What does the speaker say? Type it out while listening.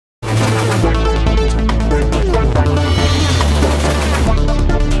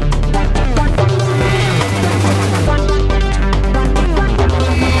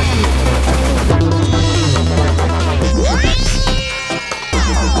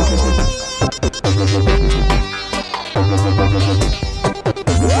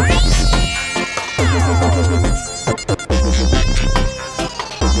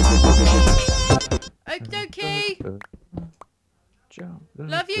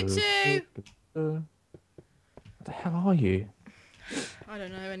you two? What the hell are you? I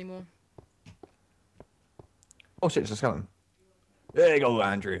don't know anymore. Oh shit, it's a skeleton. There you go,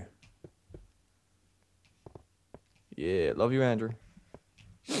 Andrew. Yeah, love you, Andrew.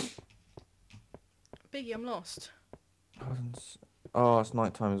 Biggie, I'm lost. Oh, it's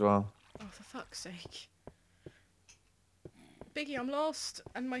night time as well. Oh, for fuck's sake. Biggie, I'm lost,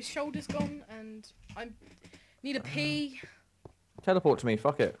 and my shoulder's gone, and I need a pee. Teleport to me,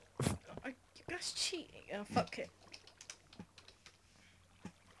 fuck it. That's cheating. Oh, fuck it.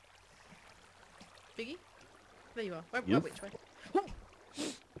 Biggie? There you are. Which way? Ooh.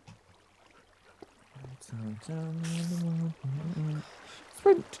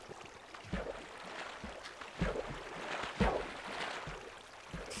 Sprint.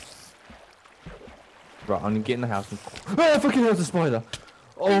 Right, I'm gonna get in the house and... Ah, fucking hell's a spider!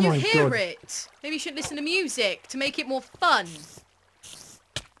 Oh Can you my hear god. it? Maybe you should listen to music to make it more fun.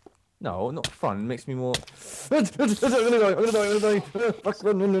 No, not fun. It makes me more... I'm gonna die.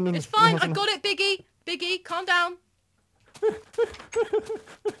 It's fine. I got it, Biggie. Biggie, calm down.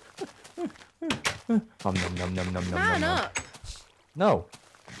 Man up. No.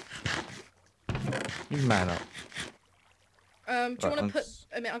 You man up. Do you want to put...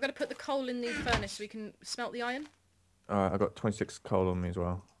 I mean, I'm going to put the coal in the furnace so we can smelt the iron. I got 26 coal on me as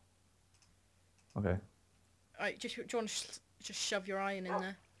well. Okay. Alright, do you want to just shove your iron in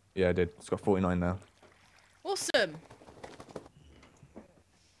there? Yeah, I did. It's got 49 now. Awesome.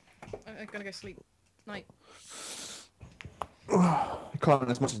 I'm going to go sleep. Night. I can't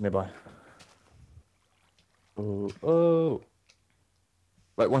as much as nearby. Oh.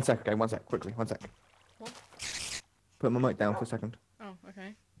 Wait, 1 sec, okay, 1 sec, quickly, 1 sec. What? Put my mic down for a second. Oh,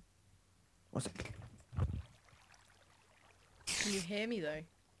 okay. 1 sec. Can you hear me though?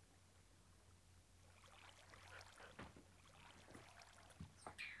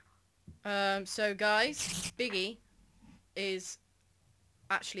 So guys, Biggie is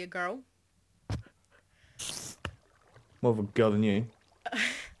actually a girl. More of a girl than you.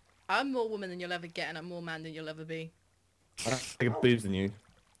 I'm more woman than you'll ever get, and I'm more man than you'll ever be. I got bigger boobs than you.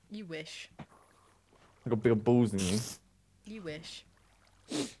 You wish. I got bigger balls than you. You wish.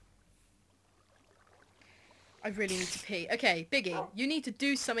 I really need to pee. Okay, Biggie, you need to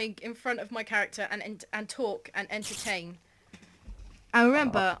do something in front of my character and talk and entertain. And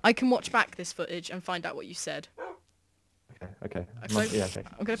remember, I can watch back this footage and find out what you said. Okay. Okay. Okay.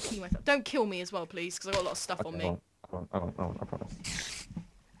 I'm gonna pee myself. Don't kill me as well, please, because I've got a lot of stuff on me. I won't, I promise.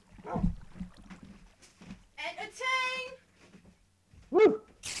 Entertain! Woo!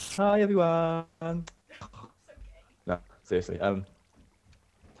 Hi everyone! No, seriously,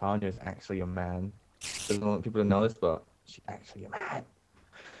 Tanya is actually a man. Doesn't want people to know this, but she's actually a man.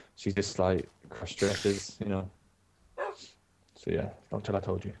 She's just like cross dresses, you know. So yeah, don't tell I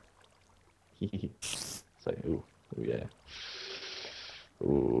told you. So ooh yeah.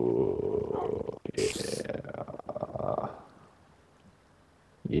 Ooh yeah.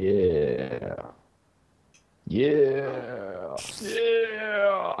 Yeah. Yeah.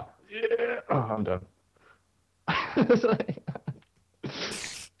 Yeah. Yeah. Oh, I'm done.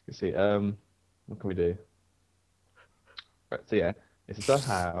 You see, what can we do? Right, so yeah, it's a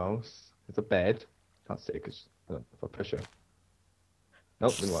house. It's a bed. Can't see it because if I push it.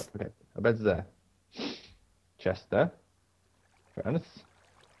 Nope, didn't work. Okay, a bed's there. Chest there. Furnace.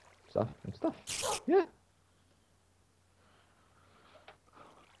 Stuff and stuff. Yeah.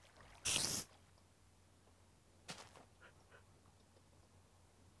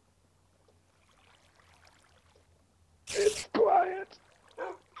 It's quiet.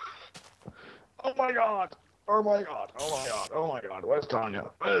 Oh my god. Oh my god. Oh my god. Oh my god. Where's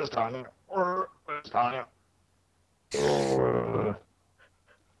Tanya? Where's Tanya? Where's Tanya? You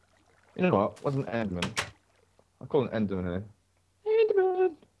know what? Wasn't Enderman. I call it Enderman here.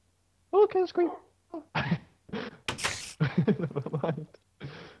 Enderman! Oh, okay, scream. Never mind.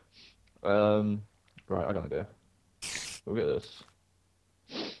 Right, I got an idea. We'll get this.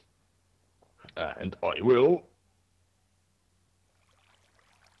 And I will.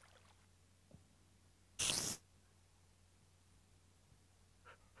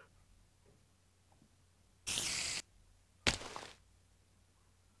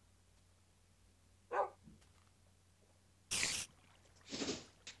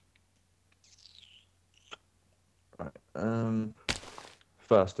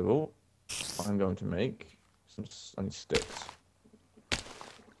 First of all, I'm going to make I need sticks.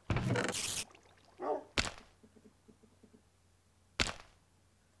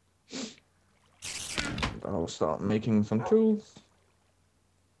 I'll start making some tools.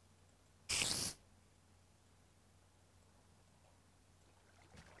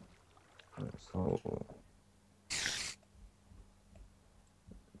 Oh.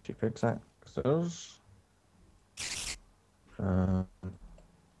 2 pickaxes. Oh,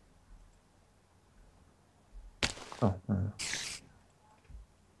 no.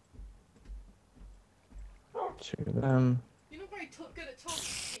 2 of them. You're not very good at talking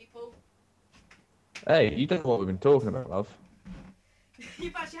to people. Hey, you don't know what we've been talking about, love.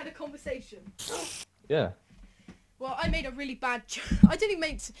 You've actually had a conversation. Yeah. Well, I made a really bad I didn't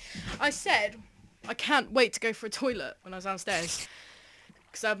make... I said, I can't wait to go for a toilet when I was downstairs.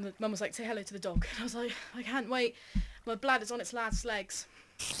 Because Mum was like, say hello to the dog. And I was like, I can't wait. My bladder's on its last legs.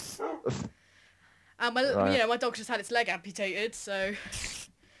 And my dog just had its leg amputated, so...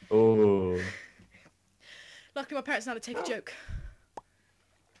 Oh. Luckily my parents know how to take a joke.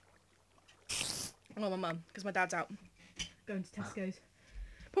 Well, my mum, because my dad's out. Going to Tesco's.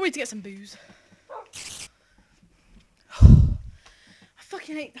 Probably to get some booze. I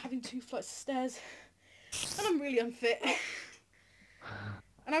fucking hate having 2 flights of stairs. And I'm really unfit.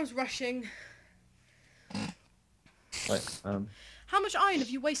 And I was rushing. Wait, How much iron have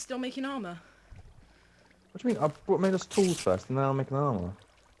you wasted on making armour? what do you mean? I made us tools first and now I'm making armour.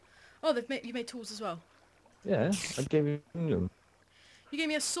 Oh, you made tools as well. Yeah, I gave you them. You gave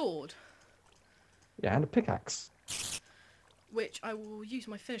me a sword, Yeah, and a pickaxe. which I will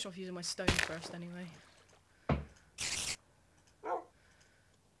finish off using my stone first anyway.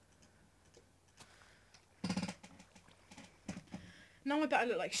 Now I bet I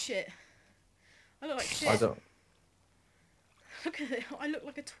look like shit. I look like shit. I don't. Look at it. I look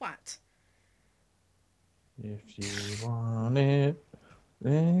like a twat. If you want it,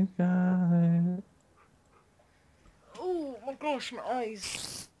 you got it. Oh my gosh, my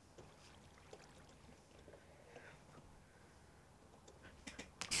eyes.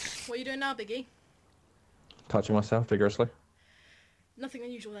 What are you doing now, Biggie? Touching myself vigorously. Nothing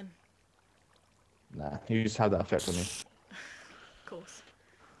unusual then. Nah, you just had that effect on you. Of course.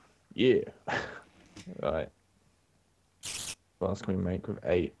 Yeah. Right. What else can we make with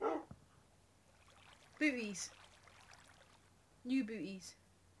 8? Booties. New booties.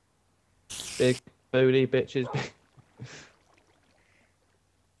 Big booty bitches.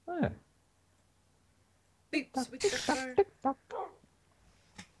 Oh, yeah. Boots with the fur.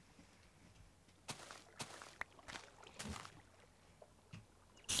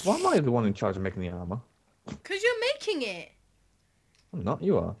 Why am I the one in charge of making the armor? Because you're making it. I'm not.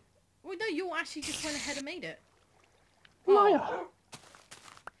 You are. Well, no, you actually just went ahead and made it. Liar. Oh.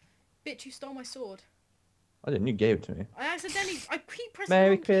 Bitch, you stole my sword. I didn't. You gave it to me. I keep pressing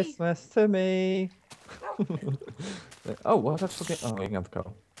Merry the wrong key. Christmas to me. Oh, what? That's okay. Oh, you can have the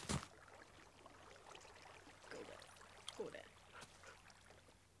coal. Got it.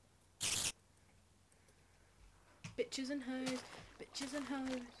 Bitches and hoes. Bitches and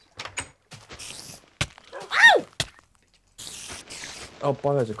hoes. Ow! Oh,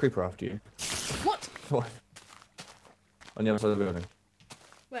 boy, there's a creeper after you. What? What? On the other side of the building.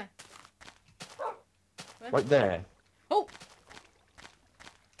 Where? Where? Right there. Oh!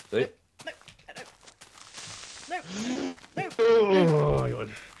 See? No. No. Oh my god.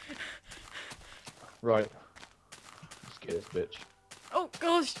 Right. Let's get this bitch. Oh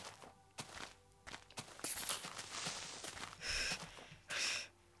gosh.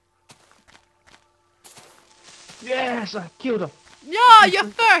 Yes, I killed her. Yeah, you're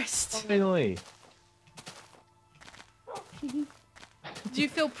first. Finally. Do you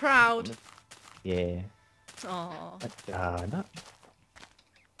feel proud? Yeah. Aww. No.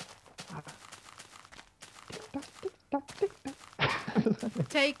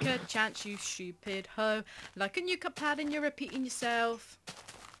 Take a chance, you stupid hoe. Like a new cup pad and you're repeating yourself.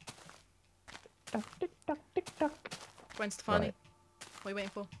 Gwen Stefani. Right. What are you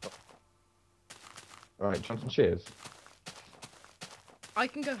waiting for? Right, Johnson, cheers. I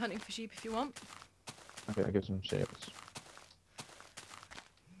can go hunting for sheep if you want. Okay, I'll give some cheers.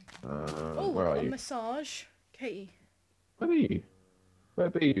 Oh, where are a you? massage. Katie. Where are you? Where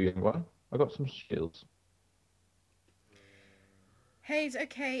be you, young one? I got some shields. Hey, is it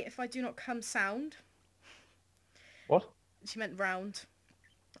okay if I do not come sound? What? She meant round.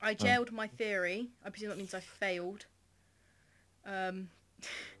 I jailed my theory. I presume that means I failed.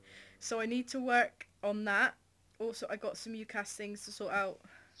 So I need to work on that. Also, I got some UCAS things to sort out.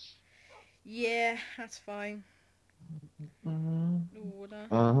 Yeah, that's fine.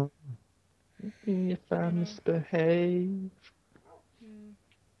 Order. If I misbehave.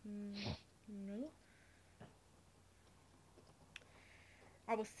 No.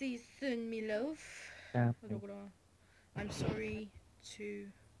 I will see you soon, me love. Yeah. I'm sorry to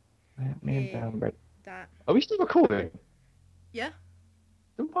Let me hear down, right. that. Are we still recording? Yeah?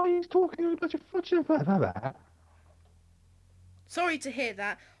 Somebody's talking a bunch of fudge about that. Sorry to hear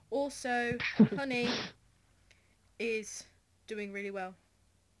that. Also, honey is doing really well.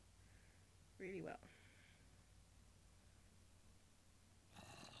 Really well.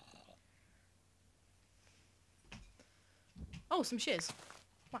 Oh, some shiz.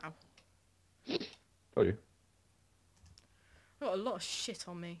 Wow. Told you. I've got a lot of shit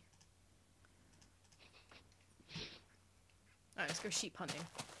on me. Alright, let's go sheep hunting.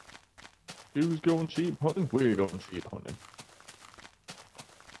 Who's going sheep hunting? We're going sheep hunting.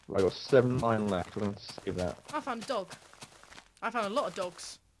 I got 7 line left. We're going to save that. I found a dog. I found a lot of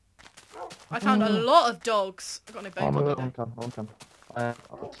dogs. I found a lot of dogs. I got no bones on me though. I'll come. I've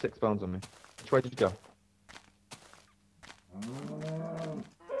got 6 bones on me. Which way did you go?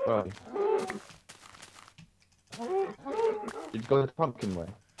 Where are you? Did you go the pumpkin way?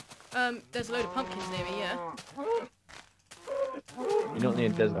 There's a load of pumpkins near me, yeah. You're not near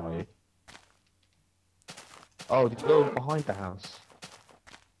the desert, are you? Oh, did you go behind the house?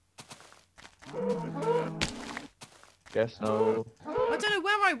 Guess no. I don't know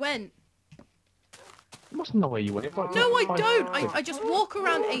where I went. You must know where you went. Like, No, I don't. I just walk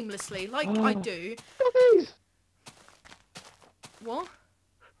around aimlessly, like I do. Doggies! What?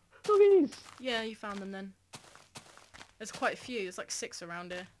 Doggies! Yeah, you found them then. There's quite a few. There's like 6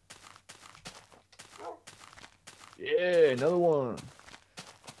 around here. Yeah, another one.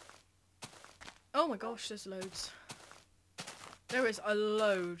 Oh my gosh, there's loads. There is a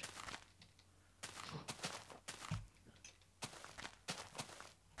load.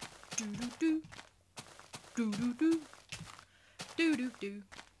 Do do do. Do do do. Do do do.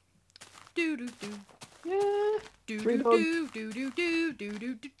 Do do do. Yeah. Do Three do dogs. do do do do do do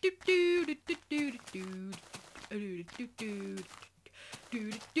do do do do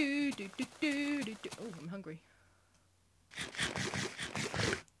do do do. Oh, I'm hungry.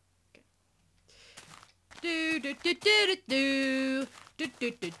 Do do do do do do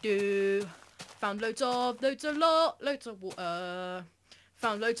do do do. Found loads of water.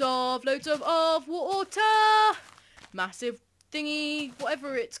 Found loads of water. Massive thingy,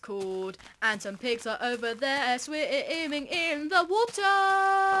 whatever it's called. And some pigs are over there swimming in the water.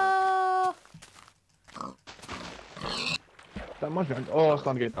 That much. Oh, it's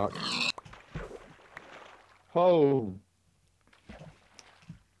starting to get dark. Oh.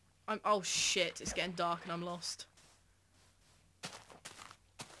 Oh shit, it's getting dark and I'm lost.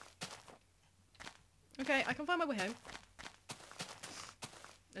 Okay, I can find my way home.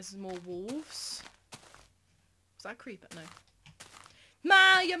 There's more wolves. Was that a creeper? No.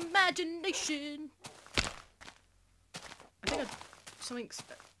 My imagination! I think something's...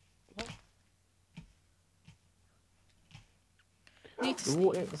 What? Need to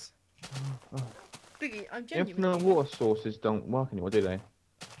sneeze. Biggie, I'm genuinely... Infinite water sources don't work anymore, do they?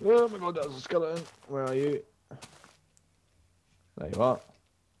 Oh my god, that's a skeleton. Where are you? There you are.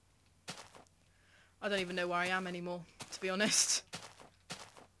 I don't even know where I am anymore, to be honest.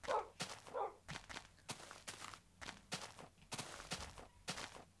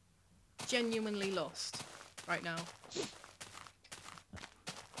 Genuinely lost right now.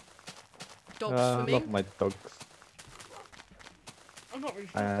 Dogs I swimming. love my dogs. I'm not really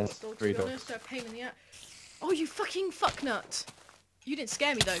fond of dogs, to be honest. They're a pain in the ass. Oh, you fucking fucknut! You didn't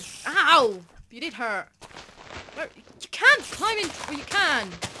scare me though. Ow! You did hurt. No, you can't climb in. Well, you can.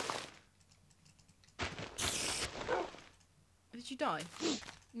 Did you die?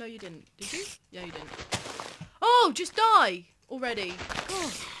 No, you didn't. Did you? Yeah, you didn't. Oh, just die already.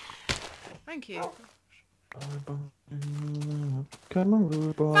 God. Thank you. Found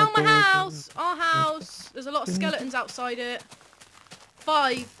my house! Our house! There's a lot of skeletons outside it.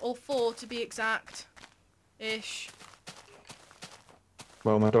 5 or 4 to be exact. Ish.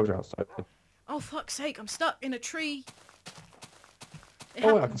 Well, my dogs are outside. Oh, fuck's sake, I'm stuck in a tree. It Oh, wait,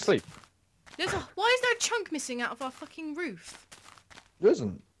 I can happens. sleep. Why is there a chunk missing out of our fucking roof? There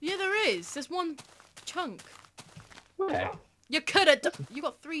isn't. Yeah, there is. There's one chunk. Where? You could have You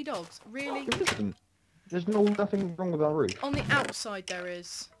got 3 dogs. Really? There isn't. There's nothing wrong with our roof. On the outside there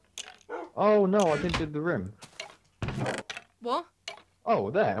is. Oh no, I didn't do the rim. What?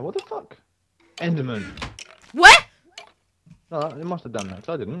 Oh, there. What the fuck? Enderman. Where? No, it must have done that.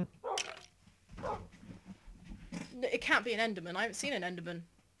 'Cause I didn't. It can't be an Enderman. I haven't seen an Enderman.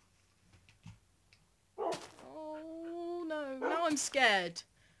 Oh no. Now I'm scared.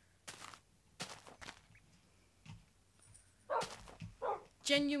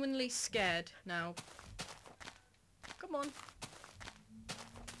 Genuinely scared now. Come on.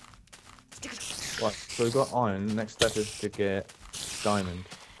 Right, so we've got iron. The next step is to get diamond.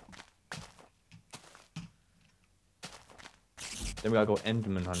 Then we gotta go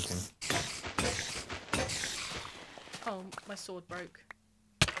Enderman hunting. Oh, my sword broke.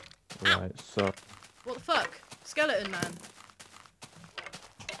 Right, so... What the fuck? Skeleton man.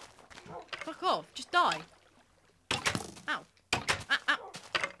 Fuck off. Just die. Ow. Ow, ow.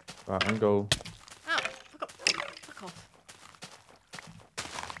 Right, I'm go... Ow. Fuck off. Fuck off.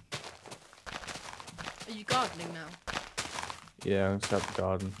 Are you gardening now? Yeah, I'm set up the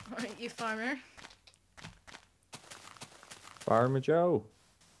garden. Alright, you farmer. Farmer Joe.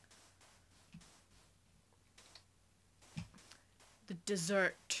 The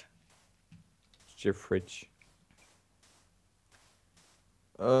dessert. It's your fridge.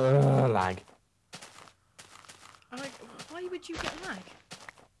 Lag. Why would you get lag?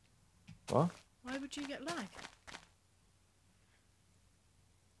 What? Why would you get lag?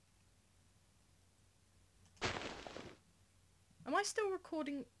 Am I still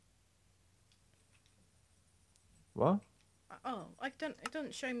recording? What? Oh, it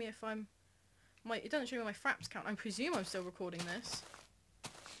doesn't show me if I'm it doesn't show me my fraps count. I presume I'm still recording this.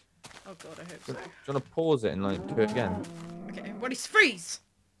 Oh god, I hope so. Do you want to pause it and like do it again? Okay, everybody freeze!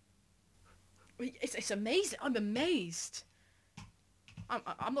 It's amazing. I'm amazed. I'm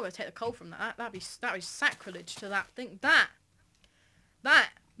not gonna take the coal from that. That is sacrilege to that thing. That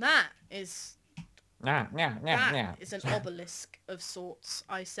is that is an obelisk of sorts,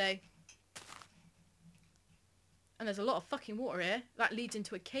 I say. And there's a lot of fucking water here. That leads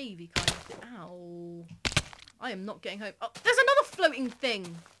into a cavey kind of thing. Ow. I am not getting home. Oh, there's another floating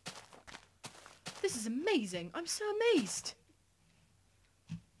thing. This is amazing. I'm so amazed.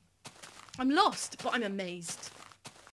 I'm lost, but I'm amazed.